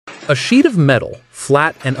A sheet of metal,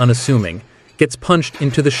 flat and unassuming, gets punched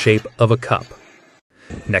into the shape of a cup.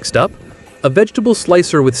 Next up, a vegetable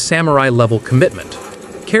slicer with samurai-level commitment.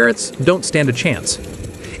 Carrots don't stand a chance.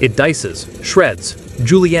 It dices, shreds,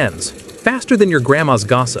 juliennes, faster than your grandma's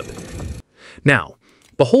gossip. Now,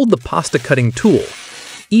 behold the pasta-cutting tool.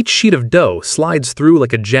 Each sheet of dough slides through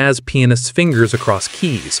like a jazz pianist's fingers across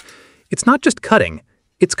keys. It's not just cutting,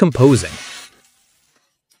 it's composing.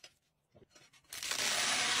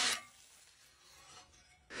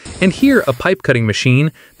 And here, a pipe-cutting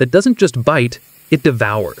machine that doesn't just bite, it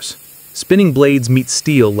devours. Spinning blades meet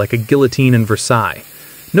steel like a guillotine in Versailles.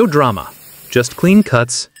 No drama, just clean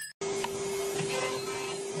cuts.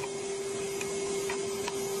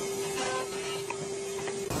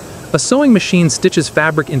 A sewing machine stitches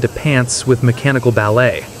fabric into pants with mechanical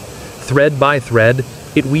ballet. Thread by thread,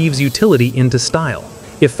 it weaves utility into style.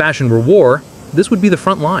 If fashion were war, this would be the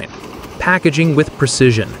front line. Packaging with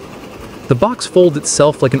precision. The box folds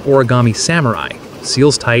itself like an origami samurai.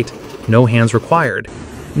 Seals tight, no hands required.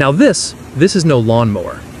 Now this is no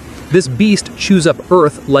lawnmower. This beast chews up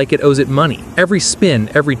earth like it owes it money. Every spin,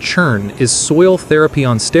 every churn is soil therapy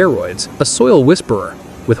on steroids, a soil whisperer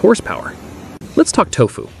with horsepower. Let's talk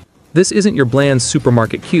tofu. This isn't your bland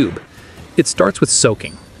supermarket cube. It starts with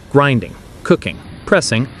soaking, grinding, cooking,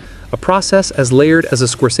 pressing, a process as layered as a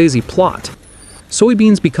Scorsese plot.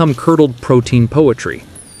 Soybeans become curdled protein poetry.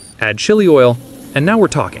 Add chili oil, and now we're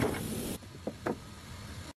talking.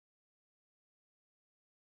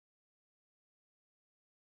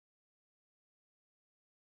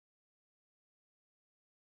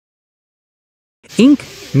 Ink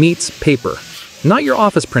meets paper, not your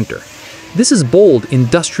office printer. This is bold,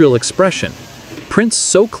 industrial expression. Prints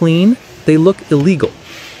so clean, they look illegal.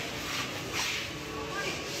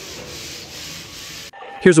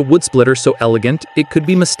 Here's a wood splitter so elegant, it could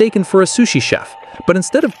be mistaken for a sushi chef. But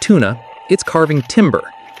instead of tuna, it's carving timber.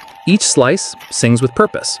 Each slice sings with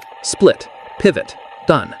purpose. Split, pivot,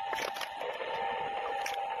 done.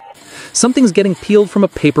 Something's getting peeled from a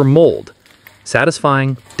paper mold.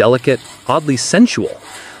 Satisfying, delicate, oddly sensual,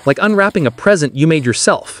 like unwrapping a present you made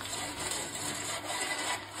yourself.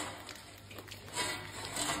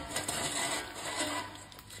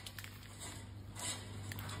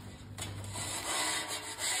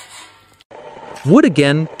 Wood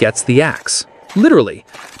again gets the axe, literally,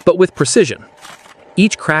 but with precision.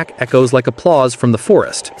 Each crack echoes like applause from the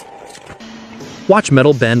forest. Watch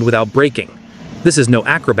metal bend without breaking. This is no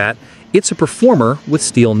acrobat, it's a performer with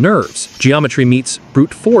steel nerves. Geometry meets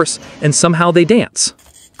brute force, and somehow they dance.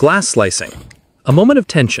 Glass slicing. A moment of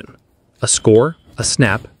tension. A score, a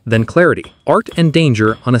snap, then clarity. Art and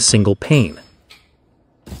danger on a single pane.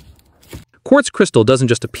 Quartz crystal doesn't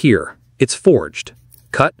just appear, it's forged.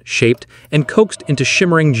 Cut, shaped, and coaxed into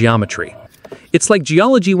shimmering geometry. It's like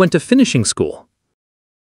geology went to finishing school.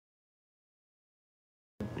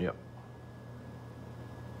 Yep.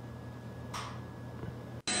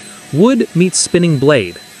 Wood meets spinning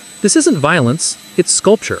blade. This isn't violence, it's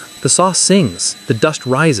sculpture. The saw sings, the dust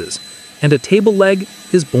rises, and a table leg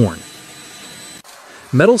is born.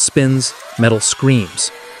 Metal spins, metal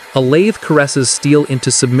screams. A lathe caresses steel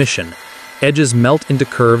into submission. Edges melt into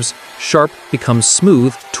curves, sharp becomes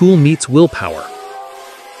smooth, tool meets willpower.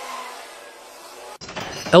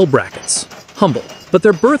 L-brackets. Humble, but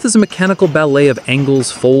their birth is a mechanical ballet of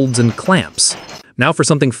angles, folds, and clamps. Now for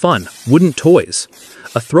something fun, wooden toys.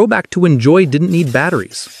 A throwback to when joy didn't need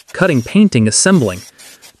batteries. Cutting, painting, assembling.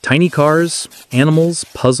 Tiny cars, animals,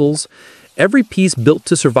 puzzles. Every piece built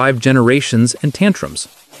to survive generations and tantrums.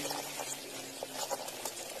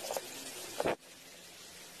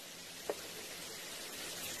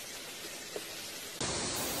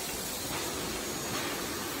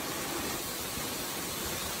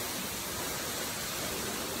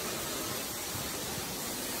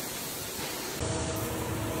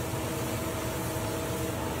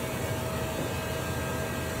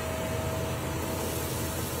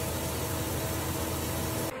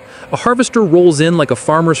 A harvester rolls in like a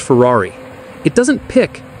farmer's Ferrari. It doesn't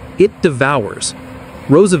pick, it devours.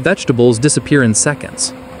 Rows of vegetables disappear in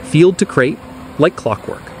seconds. Field to crate, like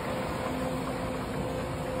clockwork.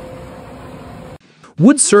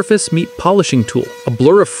 Wood surface meet polishing tool, a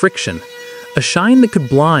blur of friction. A shine that could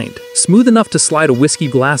blind, smooth enough to slide a whiskey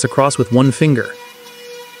glass across with one finger.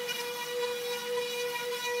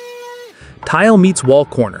 Tile meets wall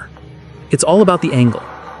corner. It's all about the angle.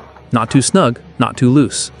 Not too snug, not too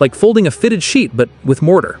loose, like folding a fitted sheet but with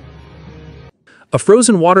mortar. A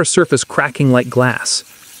frozen water surface cracking like glass.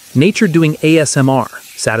 Nature doing ASMR,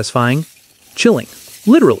 satisfying, chilling,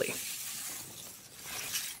 literally.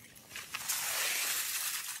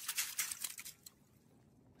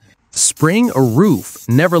 Spraying a roof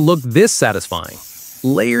never looked this satisfying.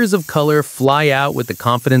 Layers of color fly out with the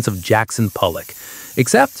confidence of Jackson Pollock,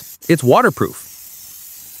 except it's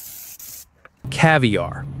waterproof.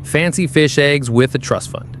 Caviar, fancy fish eggs with a trust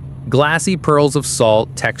fund. Glassy pearls of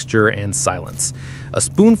salt, texture, and silence. A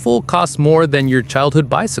spoonful costs more than your childhood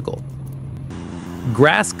bicycle.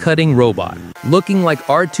 Grass-cutting robot, looking like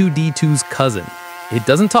R2-D2's cousin. It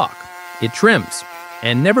doesn't talk, it trims,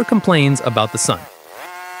 and never complains about the sun.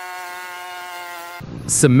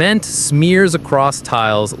 Cement smears across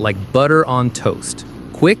tiles like butter on toast.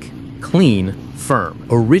 Quick, clean, firm.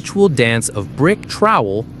 A ritual dance of brick,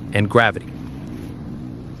 trowel, and gravity.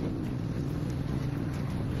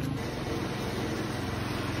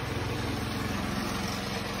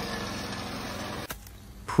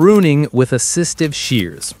 Pruning with assistive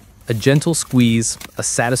shears. A gentle squeeze, a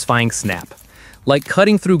satisfying snap. Like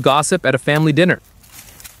cutting through gossip at a family dinner.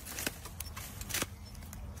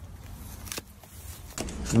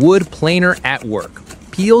 Wood planer at work.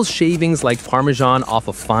 Peels shavings like Parmesan off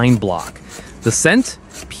a fine block. The scent?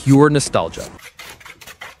 Pure nostalgia.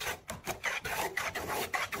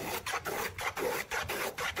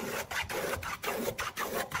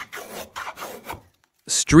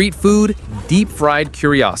 Street food, deep-fried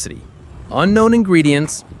curiosity. Unknown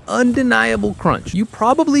ingredients, undeniable crunch. You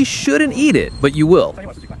probably shouldn't eat it, but you will.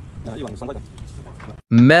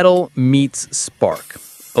 Metal meets spark.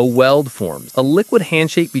 A weld forms, a liquid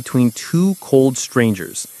handshake between two cold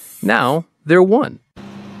strangers. Now, they're one.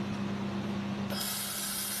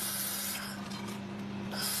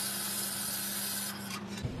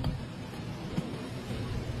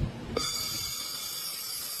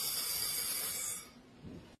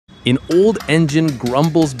 An old engine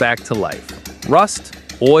grumbles back to life. Rust,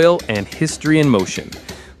 oil, and history in motion.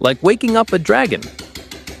 Like waking up a dragon.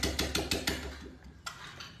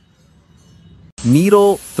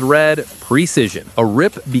 Needle, thread, precision. A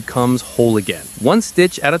rip becomes whole again. One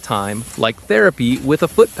stitch at a time, like therapy with a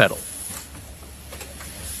foot pedal.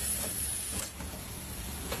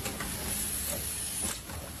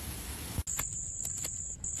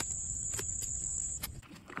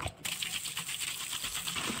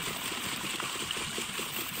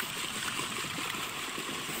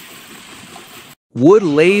 Wood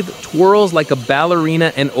lathe twirls like a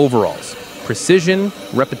ballerina in overalls. Precision,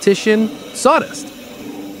 repetition, sawdust.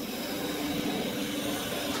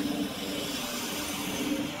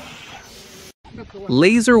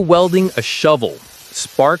 Laser welding a shovel.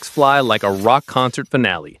 Sparks fly like a rock concert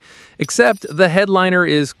finale. Except the headliner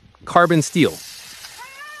is carbon steel.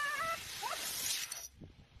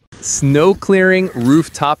 Snow clearing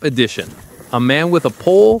rooftop edition. A man with a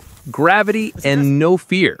pole, gravity, and no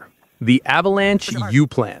fear. The avalanche you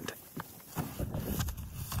planned.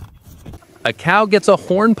 A cow gets a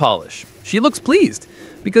horn polish. She looks pleased,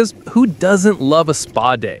 because who doesn't love a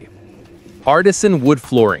spa day? Artisan wood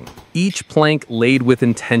flooring, each plank laid with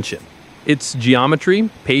intention. It's geometry,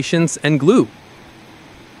 patience, and glue.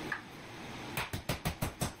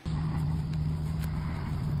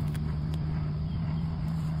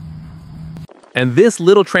 And this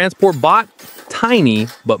little transport bot? Tiny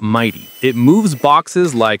but mighty. It moves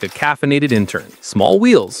boxes like a caffeinated intern. Small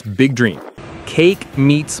wheels, big dream. Cake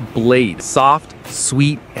meets blade. Soft,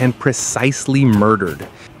 sweet, and precisely murdered.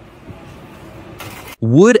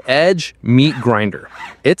 Wood edge meet grinder.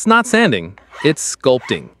 It's not sanding, it's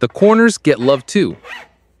sculpting. The corners get love too.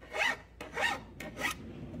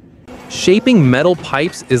 Shaping metal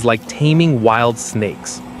pipes is like taming wild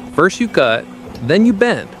snakes. First you cut, then you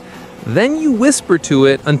bend. Then you whisper to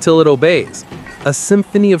it until it obeys. A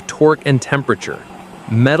symphony of torque and temperature.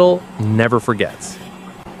 Metal never forgets.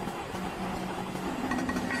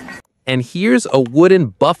 And here's a wooden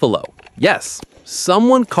buffalo. Yes,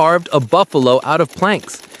 someone carved a buffalo out of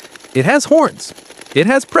planks. It has horns. It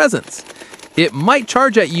has presence. It might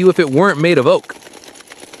charge at you if it weren't made of oak.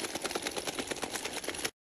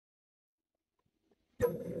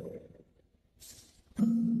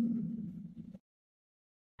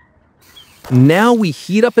 Now we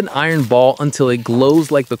heat up an iron ball until it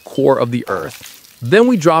glows like the core of the earth. Then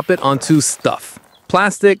we drop it onto stuff.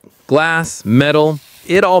 Plastic, glass, metal,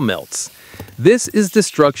 it all melts. This is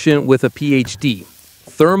destruction with a PhD.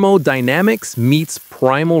 Thermodynamics meets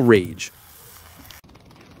primal rage.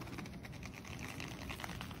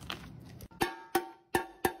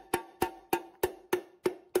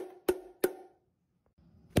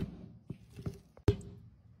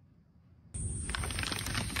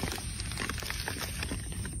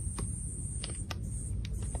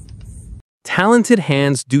 Talented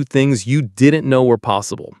hands do things you didn't know were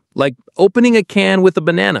possible, like opening a can with a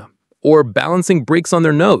banana or balancing bricks on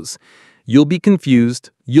their nose. You'll be confused,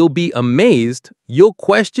 you'll be amazed, you'll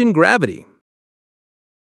question gravity.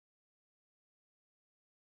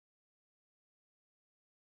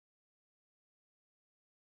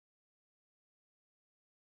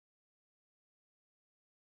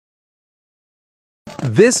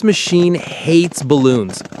 This machine hates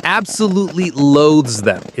balloons, absolutely loathes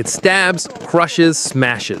them. It stabs, crushes,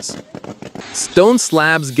 smashes. Stone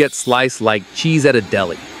slabs get sliced like cheese at a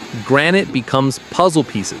deli. Granite becomes puzzle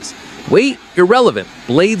pieces. Weight, irrelevant.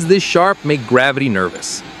 Blades this sharp make gravity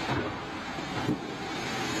nervous.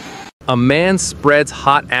 A man spreads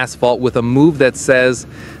hot asphalt with a move that says,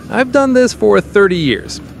 "I've done this for 30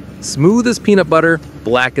 years." Smooth as peanut butter,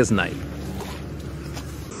 black as night.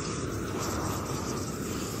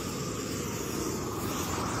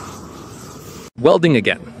 Welding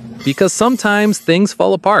again, because sometimes things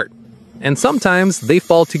fall apart, and sometimes they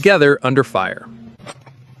fall together under fire.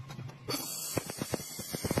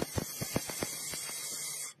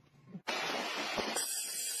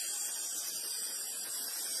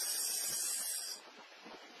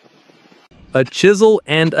 A chisel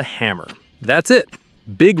and a hammer. That's it.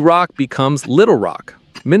 Big rock becomes little rock.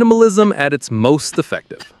 Minimalism at its most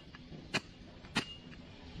effective.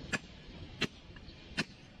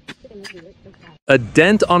 A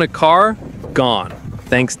dent on a car? Gone.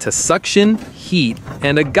 Thanks to suction, heat,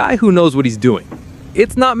 and a guy who knows what he's doing.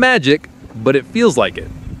 It's not magic, but it feels like it.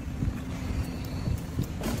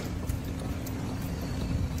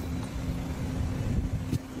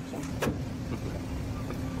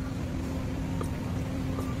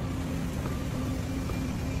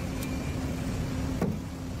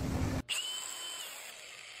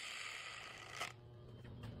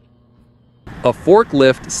 A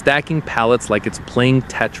forklift stacking pallets like it's playing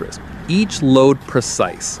Tetris, each load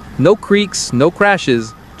precise. No creaks, no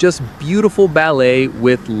crashes, just beautiful ballet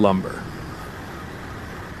with lumber.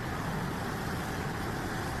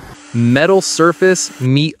 Metal surface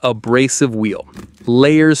meet abrasive wheel.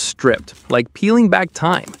 Layers stripped, like peeling back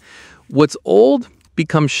time. What's old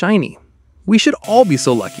becomes shiny. We should all be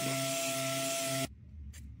so lucky.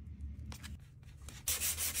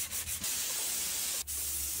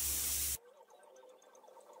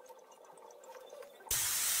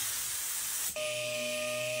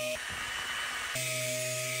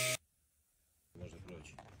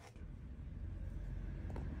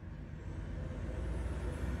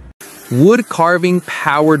 Wood carving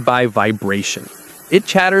powered by vibration. It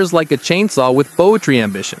chatters like a chainsaw with poetry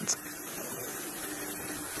ambitions.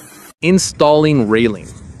 Installing railing.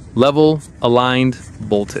 Level, aligned,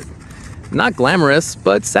 bolted. Not glamorous,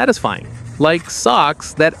 but satisfying. Like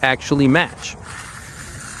socks that actually match.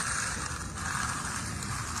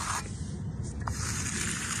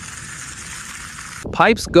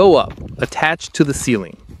 Pipes go up, attached to the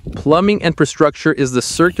ceiling. Plumbing infrastructure is the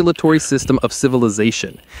circulatory system of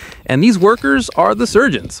civilization, and these workers are the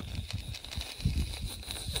surgeons.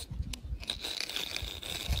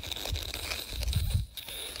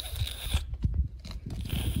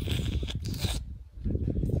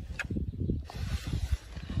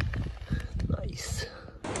 Nice.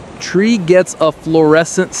 Tree gets a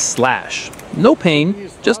fluorescent slash. No pain,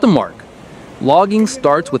 just a mark. Logging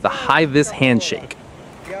starts with a high-vis handshake.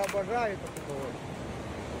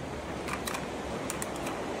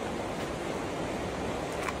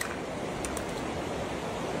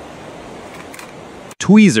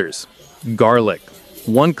 Tweezers, garlic,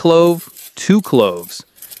 1 clove, 2 cloves,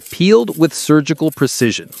 peeled with surgical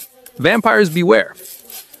precision. Vampires beware.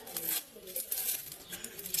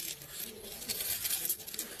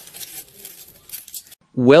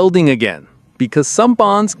 Welding again, because some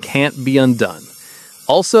bonds can't be undone.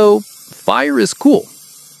 Also, fire is cool.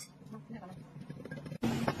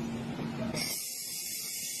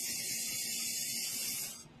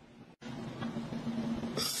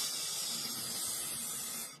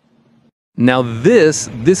 Now this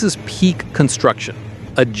is peak construction.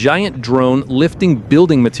 A giant drone lifting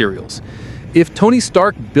building materials. If Tony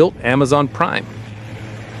Stark built Amazon Prime.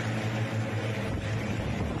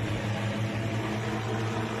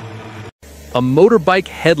 A motorbike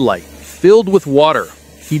headlight filled with water.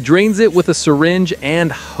 He drains it with a syringe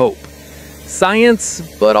and hope. Science,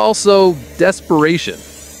 but also desperation.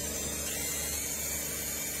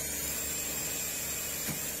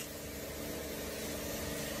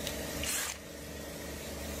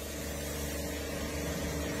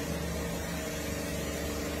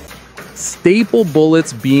 Staple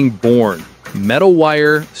bullets being born. Metal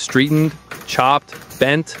wire, straightened, chopped,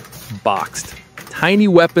 bent, boxed. Tiny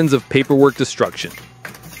weapons of paperwork destruction.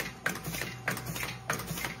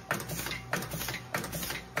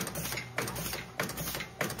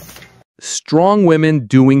 strong women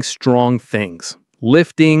doing strong things.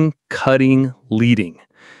 Lifting, cutting, leading.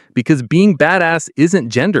 Because being badass isn't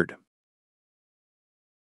gendered.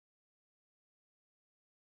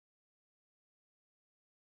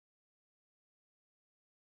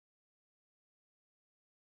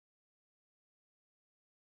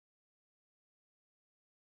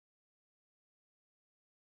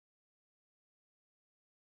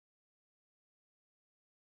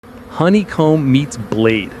 Honeycomb meets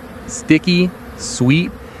blade. Sticky,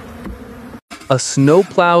 sweet. A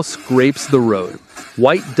snowplow scrapes the road.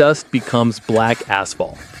 White dust becomes black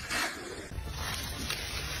asphalt.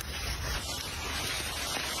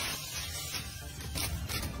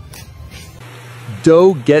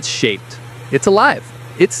 Dough gets shaped. It's alive.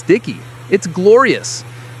 It's sticky. It's glorious.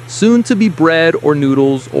 Soon to be bread or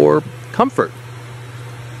noodles or comfort.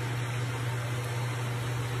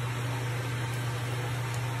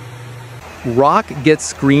 Rock gets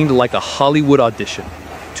screened like a Hollywood audition.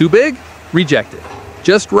 Too big? Rejected.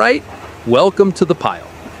 Just right? Welcome to the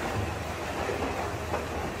pile.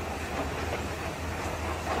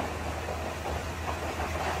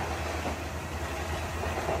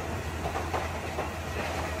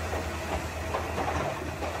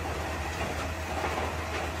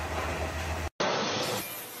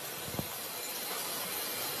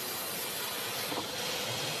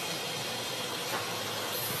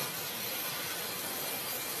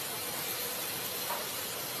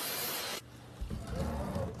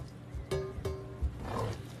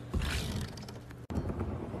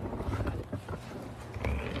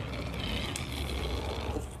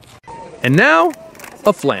 And now,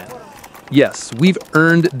 a flan. Yes, we've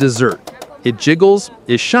earned dessert. It jiggles,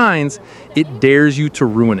 it shines, it dares you to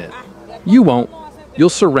ruin it. You won't. You'll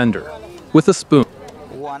surrender. With a spoon.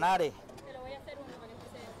 Guanare.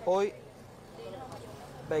 Hoy,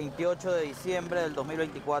 28 de diciembre del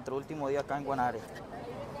 2024, último día acá en Guanare.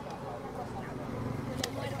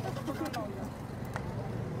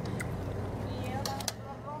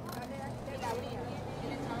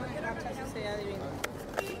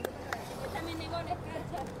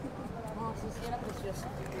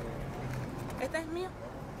 ¿Esta es mía?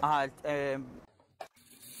 Ajá,